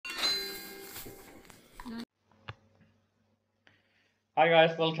Hi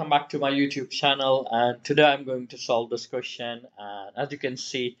guys, welcome back to my YouTube channel, and today I'm going to solve this question. And as you can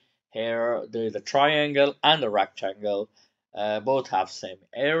see here, there is a triangle and a rectangle. Both have same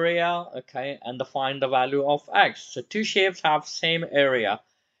area, okay, and to find the value of x. So two shapes have same area.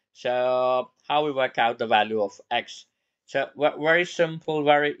 So how we work out the value of x? So very simple,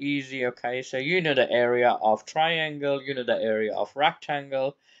 very easy, okay. So you know the area of triangle, you know the area of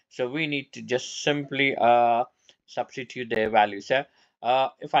rectangle. So we need to just simply substitute their values. So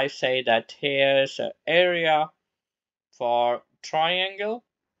if I say that here's an area for triangle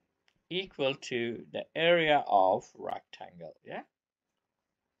equal to the area of rectangle, yeah.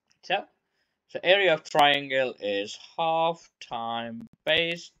 So area of triangle is half time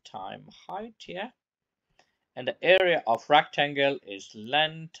base time height, yeah, and the area of rectangle is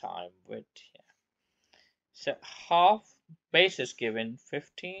length time width, yeah. So half base is given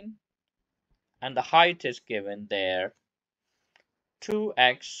 15 and the height is given there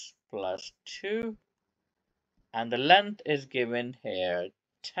 2x plus 2, and the length is given here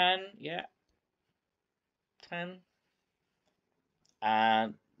 10, yeah, 10,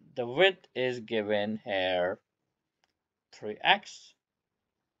 and the width is given here 3x,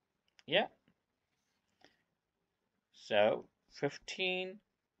 yeah. So 15,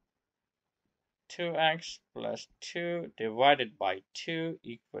 2x plus 2 divided by 2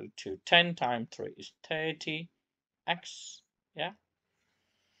 equal to 10 times 3 is 30x, yeah.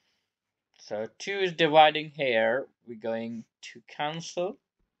 So 2 is dividing here, we're going to cancel,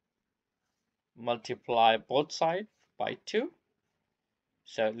 multiply both sides by 2.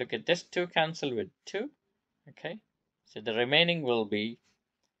 So look at this, 2 cancel with 2, okay. So the remaining will be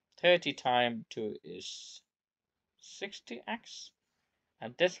 30 times 2 is 60x,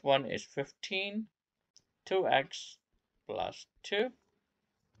 and this one is 15, 2x plus 2.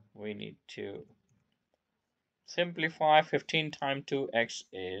 We need to simplify. 15 times 2x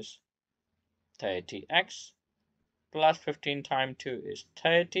is 30x, plus 15 times 2 is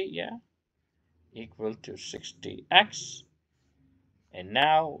 30, yeah, equal to 60x. And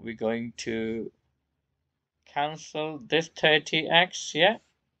now we're going to cancel this 30x, yeah,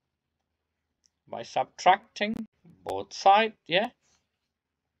 by subtracting both sides, yeah.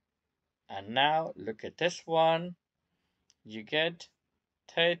 And now look at this one, you get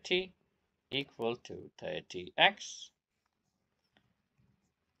 30 equal to 30x,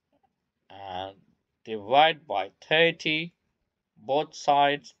 and divide by 30 both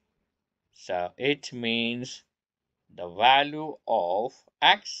sides. So it means the value of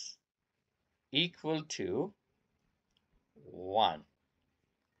x equal to 1.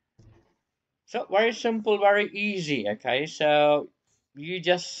 So very simple, very easy, okay. So you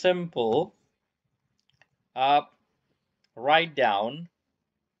just simple write down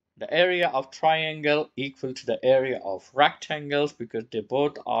the area of triangle equal to the area of rectangles because they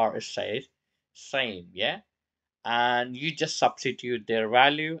both are same, yeah. And you just substitute their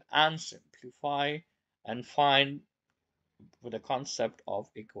value and simplify and find with the concept of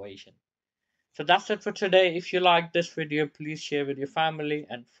equation. So that's it for today. If you like this video, please share with your family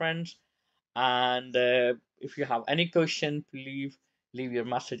and friends. And if you have any question, please leave your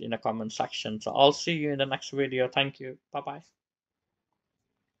message in the comment section. So I'll see you in the next video. Thank you. Bye bye.